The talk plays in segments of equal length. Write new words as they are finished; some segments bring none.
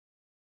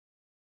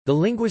The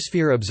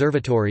Linguasphere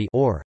Observatory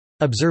or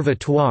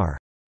Observatoire,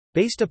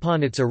 based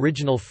upon its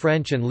original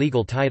French and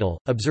legal title,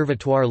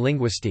 Observatoire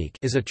linguistique,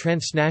 is a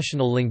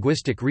transnational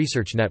linguistic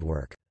research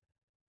network.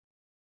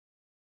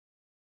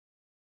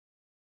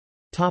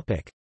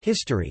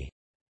 History.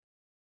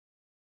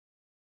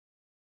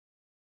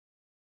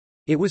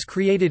 It was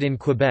created in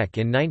Quebec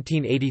in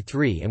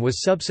 1983 and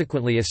was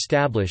subsequently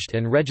established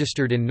and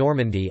registered in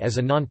Normandy as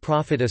a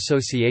non-profit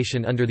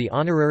association under the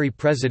honorary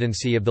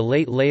presidency of the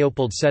late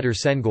Léopold Sédar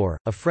Senghor,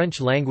 a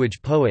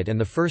French-language poet and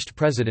the first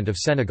president of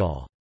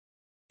Senegal.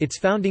 Its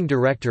founding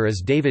director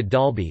is David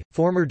Dalby,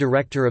 former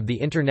director of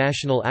the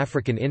International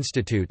African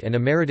Institute and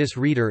emeritus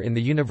reader in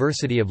the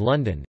University of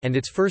London, and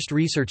its first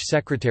research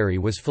secretary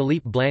was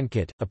Philippe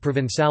Blanquet, a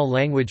Provençal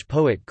language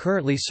poet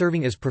currently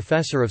serving as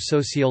professor of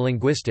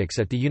sociolinguistics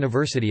at the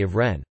University of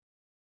Rennes.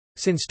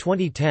 Since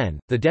 2010,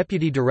 the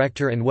deputy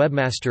director and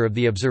webmaster of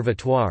the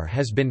Observatoire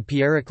has been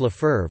Pierrick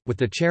Lefebvre, with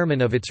the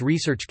chairman of its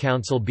research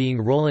council being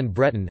Roland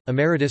Breton,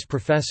 emeritus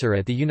professor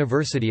at the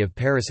University of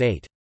Paris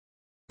 8.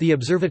 The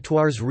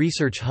Observatoire's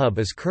research hub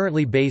is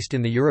currently based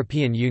in the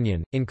European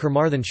Union, in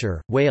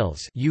Carmarthenshire,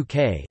 Wales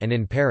 (UK), and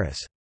in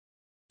Paris.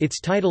 Its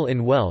title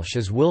in Welsh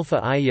is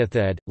Wilfa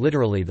Ieuenctid,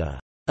 literally the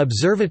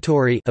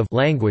Observatory of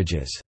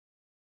Languages,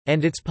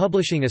 and its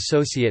publishing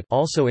associate,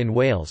 also in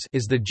Wales,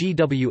 is the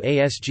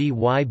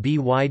GWASGYBYD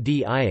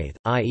Ieuenctid,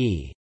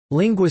 i.e.,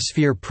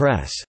 Linguasphere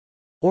Press,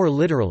 or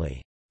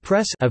literally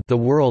Press of the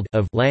World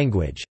of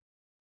Language.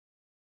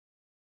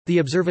 The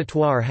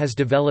Observatoire has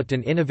developed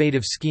an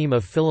innovative scheme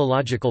of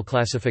philological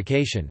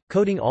classification,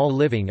 coding all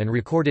living and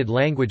recorded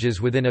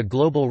languages within a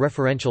global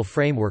referential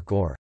framework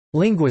or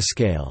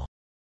linguascale.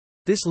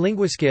 This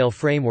linguascale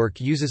framework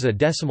uses a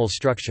decimal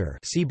structure,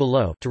 see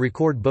below, to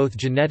record both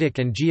genetic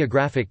and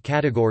geographic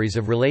categories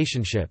of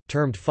relationship,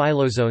 termed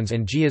phylozones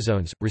and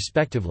geozones,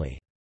 respectively.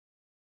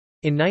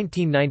 In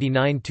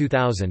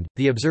 1999–2000,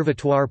 the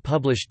Observatoire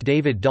published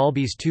David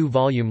Dalby's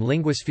two-volume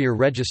Linguasphere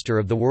Register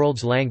of the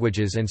World's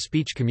Languages and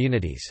Speech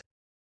Communities.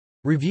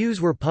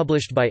 Reviews were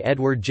published by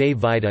Edward J.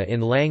 Vida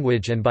in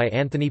Language and by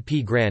Anthony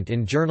P. Grant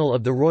in Journal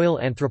of the Royal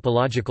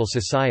Anthropological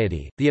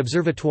Society. The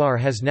Observatoire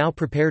has now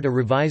prepared a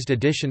revised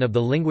edition of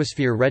the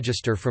Linguasphere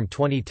Register from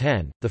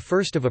 2010, the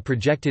first of a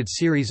projected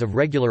series of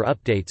regular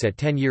updates at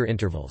 10-year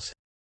intervals.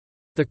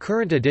 The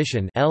current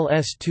edition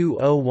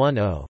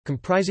LS2010,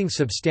 comprising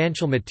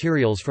substantial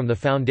materials from the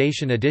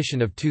Foundation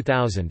edition of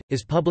 2000,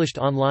 is published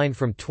online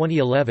from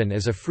 2011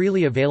 as a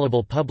freely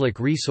available public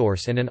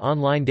resource and an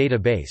online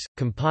database,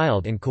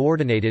 compiled and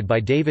coordinated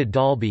by David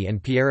Dalby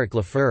and Pierrick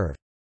Lefebvre.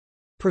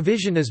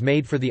 Provision is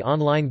made for the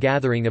online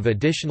gathering of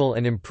additional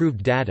and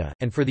improved data,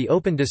 and for the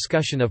open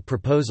discussion of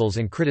proposals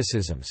and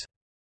criticisms.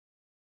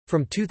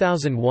 From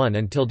 2001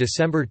 until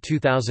December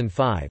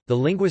 2005, the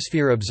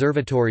Linguasphere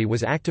Observatory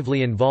was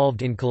actively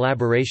involved in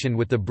collaboration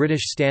with the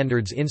British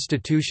Standards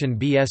Institution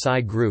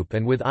BSI Group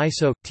and with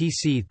ISO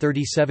TC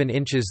 37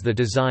 inches the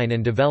design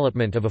and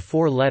development of a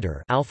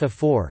 4-letter Alpha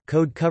 4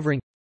 code covering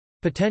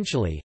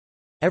potentially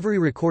every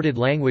recorded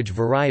language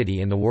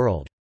variety in the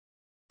world.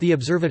 The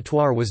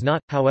Observatoire was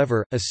not,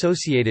 however,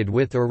 associated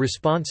with or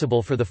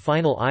responsible for the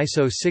final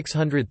ISO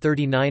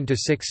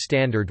 639-6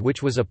 standard,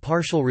 which was a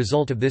partial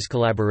result of this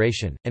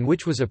collaboration, and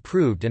which was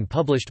approved and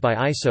published by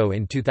ISO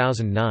in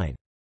 2009.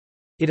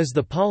 It is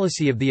the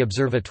policy of the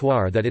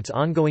Observatoire that its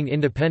ongoing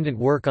independent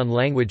work on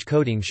language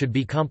coding should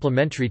be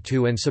complementary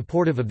to and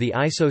supportive of the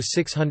ISO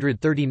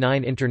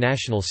 639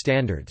 international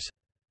standards.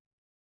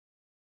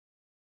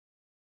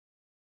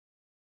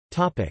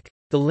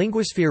 The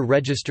Linguasphere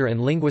Register and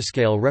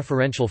Linguascale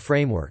Referential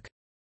Framework.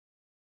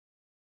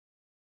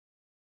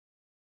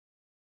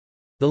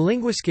 The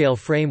Linguascale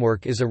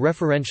Framework is a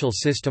referential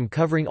system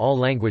covering all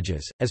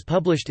languages, as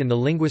published in the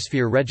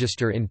Linguasphere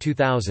Register in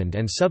 2000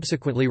 and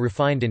subsequently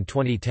refined in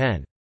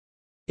 2010.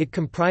 It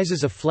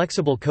comprises a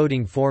flexible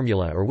coding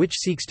formula which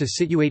seeks to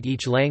situate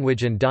each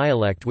language and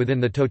dialect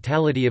within the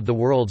totality of the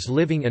world's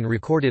living and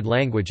recorded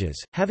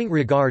languages, having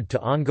regard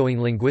to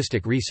ongoing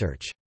linguistic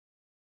research.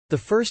 The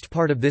first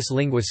part of this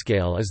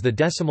linguascale is the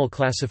decimal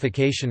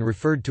classification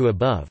referred to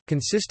above,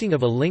 consisting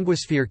of a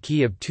linguasphere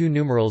key of 2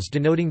 numerals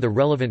denoting the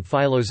relevant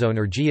phylozone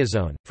or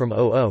geozone, from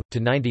 00 to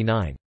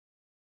 99.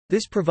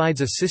 This provides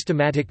a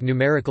systematic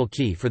numerical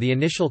key for the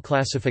initial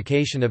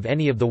classification of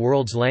any of the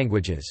world's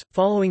languages,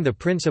 following the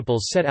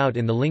principles set out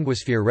in the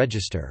Linguasphere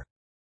Register.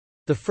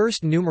 The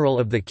first numeral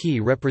of the key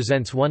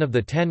represents one of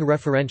the 10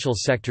 referential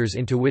sectors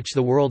into which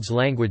the world's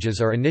languages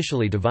are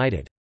initially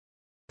divided.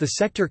 The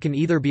sector can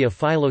either be a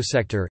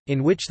phylosector,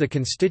 in which the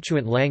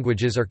constituent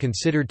languages are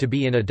considered to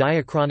be in a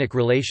diachronic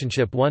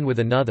relationship one with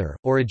another,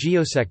 or a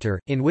geosector,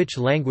 in which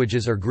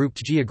languages are grouped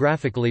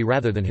geographically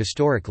rather than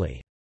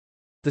historically.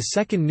 The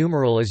second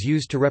numeral is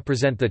used to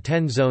represent the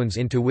 10 zones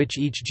into which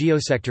each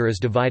geosector is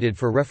divided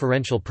for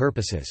referential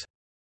purposes.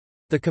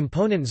 The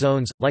component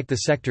zones, like the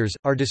sectors,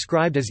 are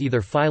described as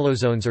either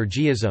phylozones or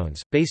geozones,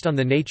 based on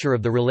the nature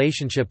of the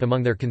relationship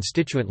among their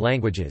constituent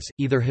languages,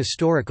 either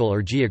historical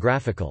or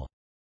geographical.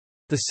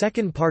 The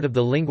second part of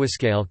the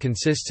linguascale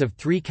consists of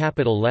 3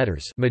 capital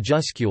letters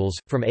majuscules,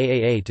 from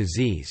AAA to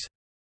Zs.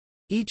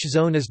 Each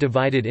zone is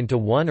divided into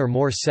one or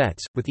more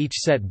sets, with each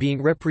set being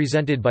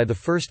represented by the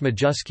first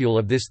majuscule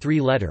of this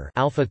three-letter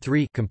alpha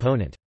 3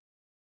 component.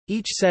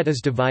 Each set is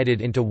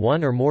divided into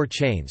one or more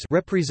chains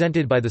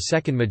represented by the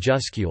second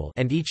majuscule,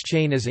 and each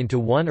chain is into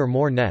one or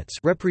more nets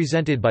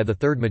represented by the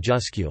third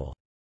majuscule.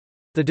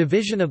 The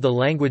division of the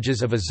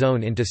languages of a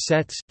zone into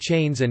sets,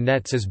 chains and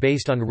nets is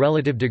based on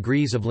relative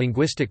degrees of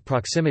linguistic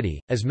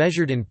proximity, as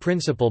measured in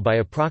principle by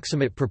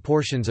approximate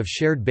proportions of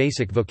shared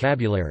basic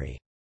vocabulary.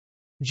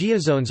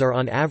 Geozones are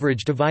on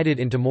average divided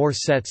into more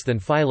sets than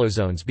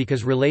phylozones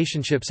because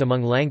relationships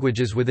among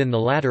languages within the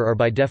latter are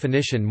by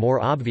definition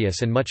more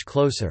obvious and much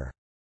closer.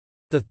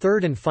 The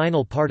third and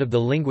final part of the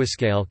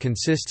linguiscale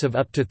consists of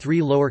up to 3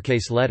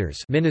 lowercase letters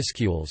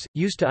minuscules,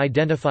 used to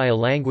identify a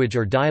language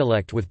or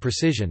dialect with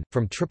precision,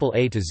 from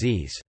AAA to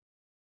Zs.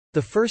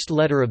 The first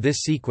letter of this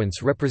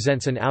sequence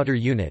represents an outer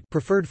unit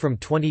preferred from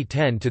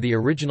 2010 to the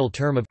original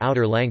term of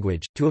outer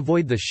language, to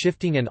avoid the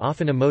shifting and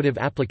often emotive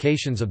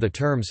applications of the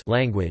terms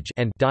language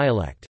and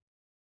dialect.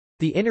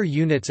 The inner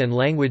units and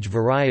language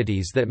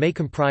varieties that may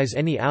comprise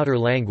any outer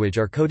language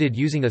are coded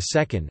using a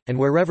second, and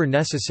wherever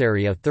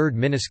necessary a third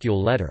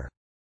minuscule letter.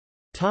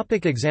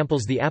 Topic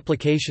examples. The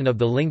application of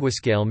the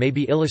linguiscale may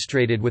be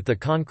illustrated with the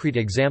concrete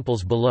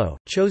examples below,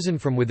 chosen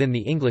from within the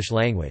English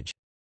language.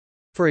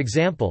 For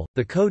example,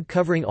 the code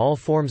covering all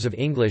forms of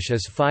English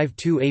is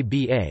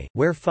 52ABA,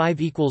 where 5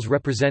 equals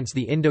represents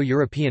the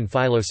Indo-European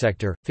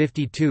phylosector,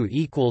 52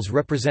 equals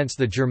represents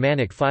the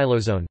Germanic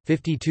phylozone,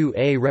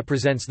 52A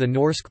represents the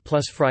Norsk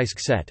plus Frisk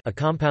set, a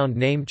compound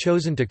name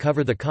chosen to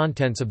cover the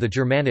contents of the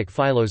Germanic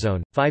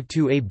phylozone,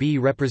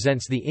 52AB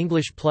represents the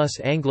English plus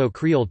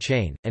Anglo-Creole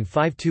chain, and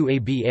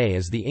 52ABA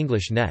is the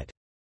English net.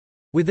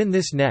 Within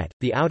this net,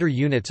 the outer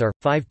units are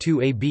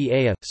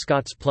 52ABA,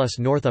 Scots plus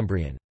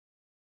Northumbrian.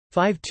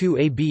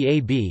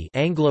 52ABAB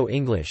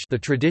Anglo-English, the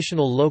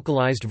traditional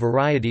localized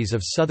varieties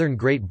of southern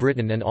Great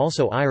Britain and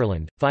also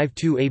Ireland,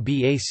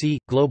 52ABAC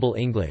Global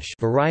English,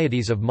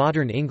 varieties of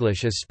modern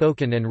English as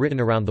spoken and written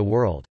around the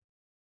world.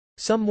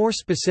 Some more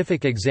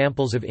specific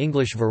examples of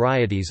English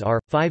varieties are,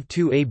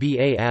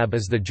 52ABA-AB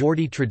is the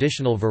Geordie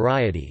traditional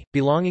variety,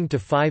 belonging to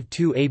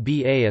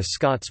 52ABA as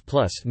Scots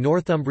plus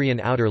Northumbrian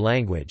outer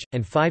language,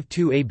 and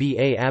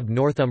 52ABA-AB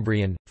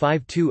Northumbrian,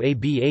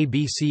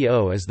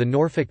 52ABA-BCO is the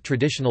Norfolk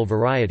traditional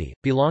variety,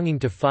 belonging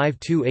to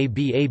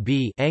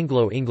 52ABA-B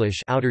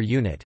Anglo-English outer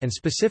unit, and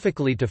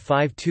specifically to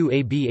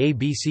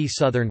 52ABA-BC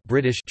Southern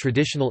British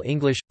traditional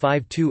English.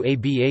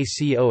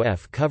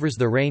 52ABA-COF covers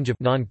the range of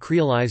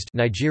non-creolized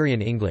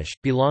Nigerian English,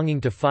 belonging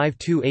to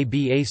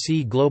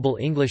 52ABAC Global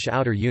English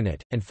outer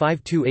unit, and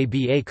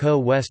 52ABA Co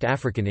West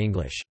African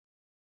English.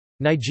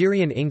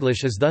 Nigerian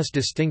English is thus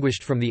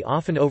distinguished from the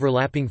often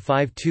overlapping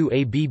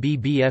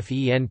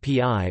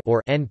 52ABBBFENPI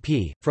or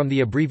NP, from the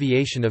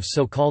abbreviation of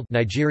so-called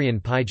Nigerian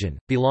Pidgin,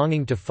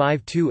 belonging to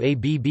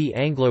 52ABB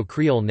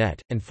Anglo-Creole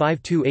Net, and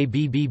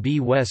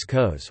 52ABBB West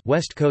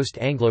Coast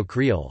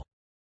Anglo-Creole.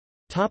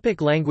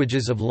 Topic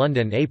languages of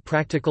London. A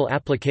practical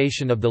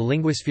application of the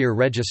Linguasphere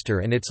Register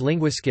and its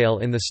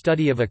linguiscale in the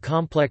study of a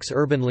complex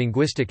urban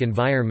linguistic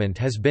environment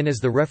has been as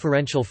the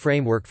referential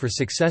framework for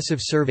successive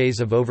surveys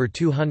of over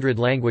 200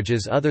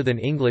 languages other than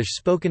English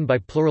spoken by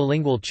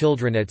plurilingual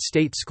children at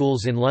state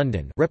schools in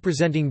London,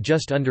 representing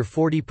just under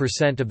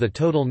 40% of the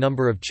total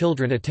number of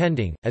children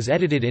attending, as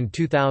edited in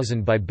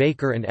 2000 by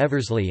Baker and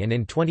Eversley and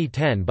in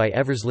 2010 by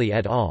Eversley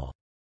et al.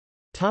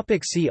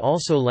 See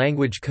also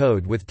Language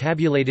code with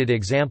tabulated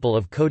example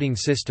of coding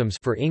systems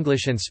for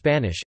English and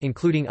Spanish,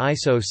 including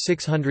ISO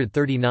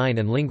 639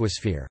 and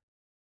Linguasphere.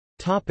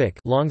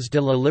 Langues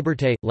de la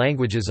Liberté –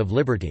 Languages of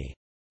Liberty.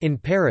 In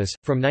Paris,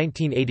 from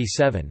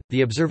 1987,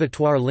 the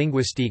Observatoire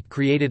linguistique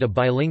created a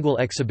bilingual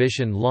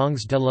exhibition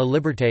Langues de la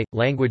Liberté –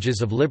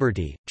 Languages of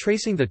Liberty,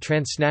 tracing the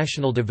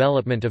transnational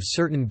development of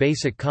certain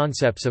basic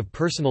concepts of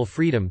personal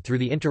freedom through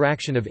the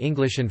interaction of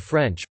English and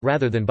French,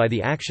 rather than by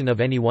the action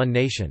of any one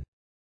nation.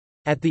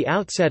 At the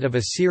outset of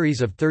a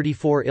series of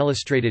 34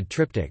 illustrated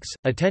triptychs,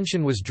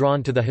 attention was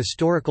drawn to the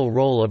historical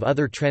role of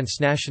other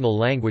transnational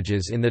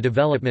languages in the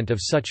development of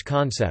such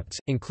concepts,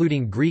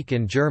 including Greek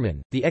and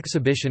German. The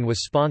exhibition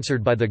was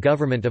sponsored by the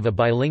government of a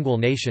bilingual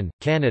nation,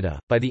 Canada,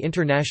 by the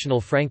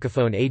International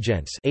Francophone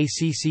Agence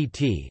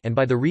 (ACCT), and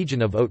by the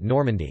region of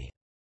Haute-Normandy.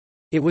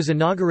 It was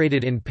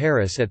inaugurated in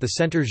Paris at the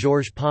Centre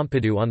Georges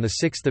Pompidou on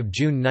 6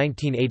 June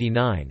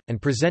 1989, and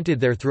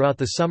presented there throughout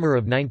the summer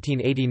of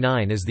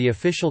 1989 as the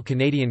official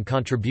Canadian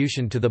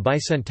contribution to the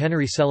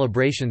bicentenary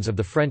celebrations of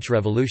the French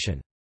Revolution.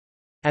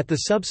 At the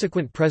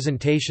subsequent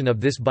presentation of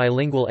this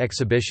bilingual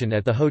exhibition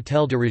at the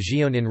Hôtel de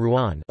Région in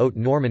Rouen,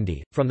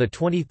 Haute-Normandy, from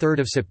 23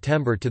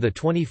 September to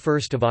 21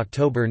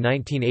 October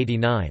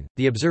 1989,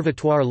 the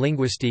Observatoire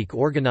linguistique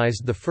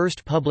organized the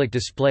first public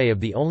display of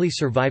the only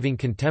surviving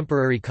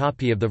contemporary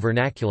copy of the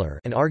vernacular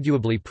and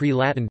arguably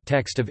pre-Latin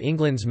text of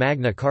England's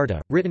Magna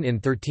Carta, written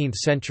in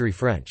 13th-century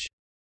French.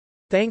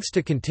 Thanks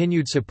to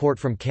continued support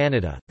from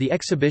Canada, the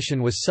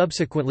exhibition was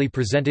subsequently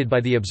presented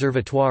by the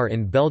Observatoire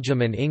in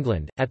Belgium and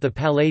England, at the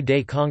Palais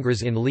des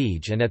Congrès in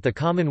Liège and at the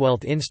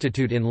Commonwealth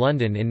Institute in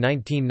London in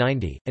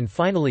 1990, and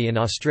finally in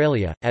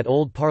Australia, at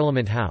Old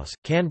Parliament House,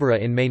 Canberra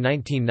in May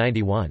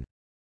 1991.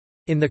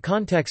 In the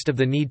context of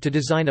the need to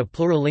design a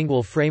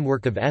plurilingual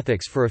framework of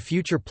ethics for a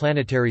future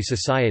planetary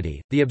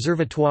society, the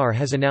Observatoire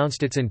has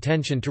announced its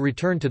intention to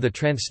return to the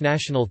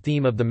transnational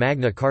theme of the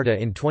Magna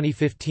Carta in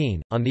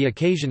 2015, on the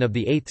occasion of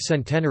the 8th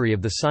centenary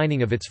of the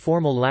signing of its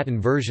formal Latin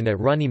version at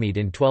Runnymede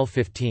in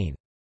 1215.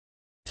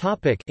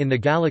 In the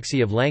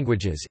galaxy of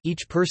languages,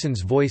 each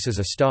person's voice is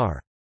a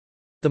star.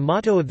 The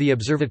motto of the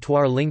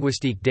Observatoire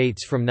linguistique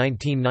dates from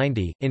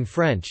 1990, in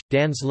French,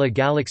 Dans la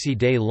galaxie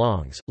des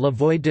langues, la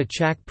voix de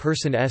chaque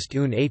personne est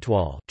une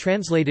étoile,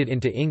 translated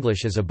into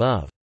English as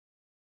above.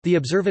 The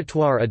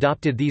Observatoire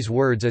adopted these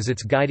words as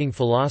its guiding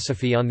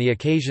philosophy on the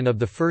occasion of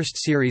the first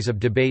series of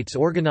debates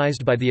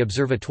organized by the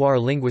Observatoire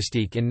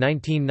linguistique in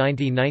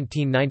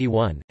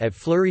 1990–1991, at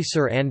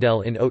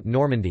Fleury-sur-Andelle in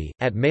Haute-Normandy,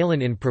 at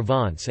Malin in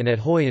Provence and at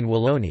Hoy in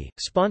Wallonie,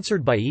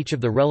 sponsored by each of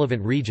the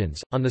relevant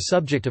regions, on the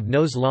subject of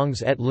Nos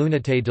langues et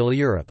l'unité de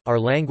l'Europe, our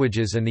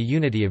languages and the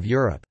unity of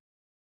Europe.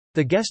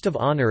 The guest of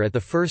honor at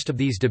the first of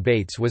these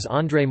debates was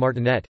André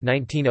Martinet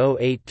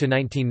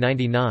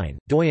 (1908–1999),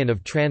 doyen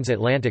of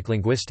transatlantic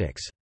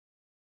linguistics.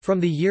 From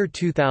the year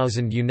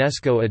 2000,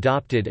 UNESCO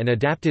adopted and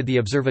adapted the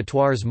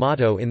Observatoire's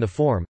motto in the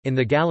form, in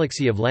the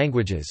galaxy of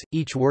languages,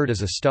 each word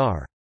is a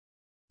star.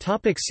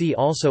 See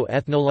also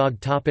Ethnologue.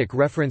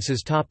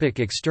 References.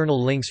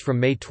 External links from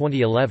May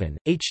 2011,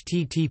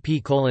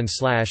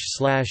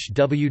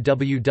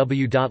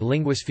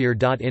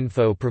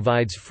 http://www.linguasphere.info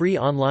provides free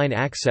online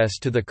access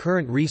to the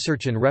current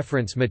research and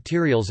reference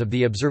materials of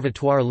the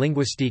Observatoire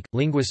Linguistique,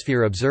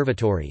 Linguasphere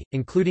Observatory,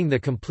 including the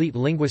complete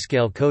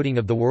linguiscale coding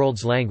of the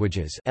world's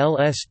languages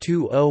LS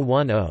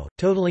 2010,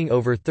 totaling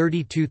over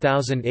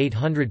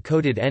 32,800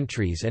 coded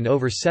entries and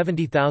over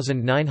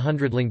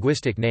 70,900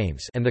 linguistic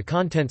names, and the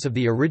contents of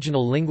the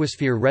original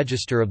Linguasphere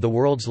Register of the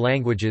World's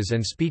Languages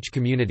and Speech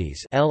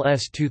Communities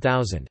LS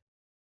 2000.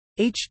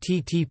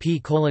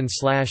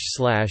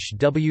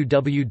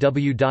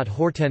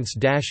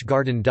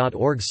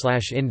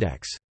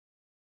 http://www.hortense-garden.org/index.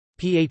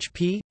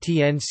 PHP,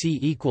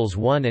 TNC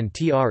 =1 and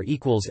TR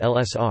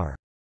 =LSR.